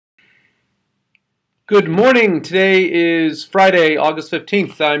Good morning. Today is Friday, August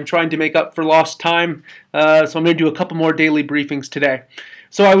 15th. I'm trying to make up for lost time, so I'm going to do a couple more daily briefings today.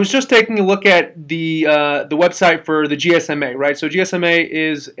 So I was just taking a look at the website for the GSMA, right? So GSMA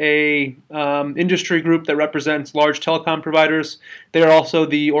is a industry group that represents large telecom providers. They are also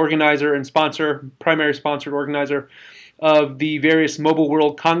the organizer and primary sponsored organizer of the various Mobile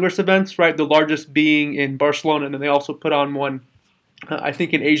World Congress events, right? The largest being in Barcelona, and then they also put on one, I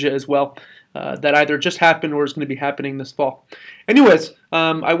think, in Asia as well. That either just happened or is going to be happening this fall. Anyways,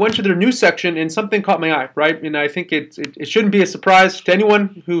 I went to their news section and something caught my eye, right? And I think it shouldn't be a surprise to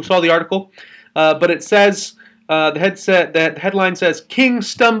anyone who saw the article, but it says the headline says King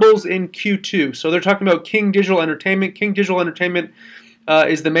stumbles in Q2. So they're talking about King Digital Entertainment. King Digital Entertainment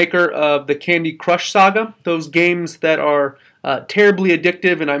is the maker of the Candy Crush Saga, those games that are terribly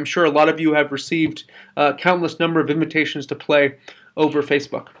addictive, and I'm sure a lot of you have received countless number of invitations to play over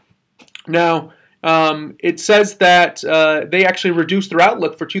Facebook. Now, it says that they actually reduced their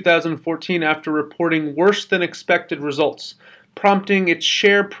outlook for 2014 after reporting worse than expected results, prompting its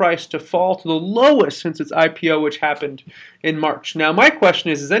share price to fall to the lowest since its IPO, which happened in March. Now, my question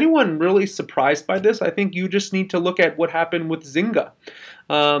is anyone really surprised by this? I think you just need to look at what happened with Zynga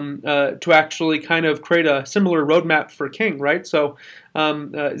to actually kind of create a similar roadmap for King, right? So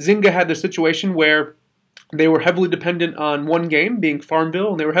Zynga had the situation where they were heavily dependent on one game, being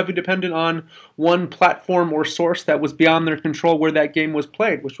Farmville, and they were heavily dependent on one platform or source that was beyond their control where that game was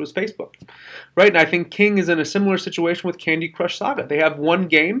played, which was Facebook. Right? And I think King is in a similar situation with Candy Crush Saga. They have one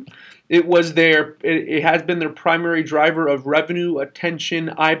game. It has been their primary driver of revenue, attention,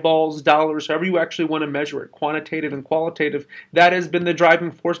 eyeballs, dollars, however you actually want to measure it, quantitative and qualitative. That has been the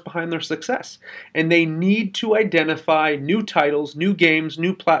driving force behind their success. And they need to identify new titles, new games,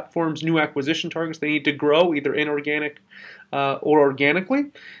 new platforms, new acquisition targets. They need to grow either inorganic or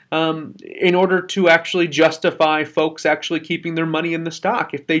organically in order to actually justify folks actually keeping their money in the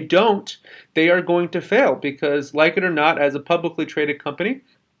stock. If they don't, they are going to fail because, like it or not, as a publicly traded company,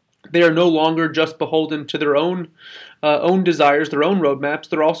 they are no longer just beholden to their own desires, their own roadmaps.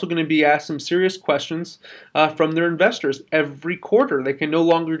 They're also going to be asked some serious questions from their investors every quarter. They can no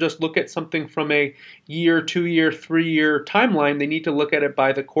longer just look at something from a year, 2-year, 3-year timeline. They need to look at it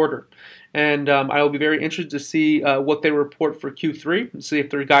by the quarter. And I will be very interested to see what they report for Q3 and see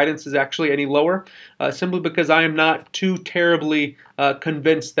if their guidance is actually any lower, simply because I am not too terribly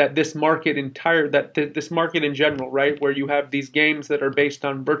convinced that this market this market in general, right, where you have these games that are based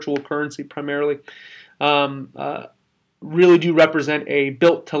on virtual currency primarily, really do represent a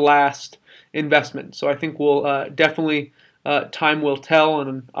built-to-last investment. So I think we'll definitely time will tell,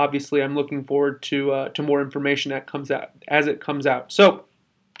 and obviously I'm looking forward to more information that comes out as it comes out. So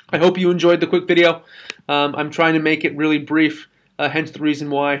I hope you enjoyed the quick video. I'm trying to make it really brief, hence the reason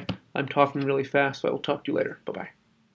why I'm talking really fast. So I will talk to you later. Bye-bye.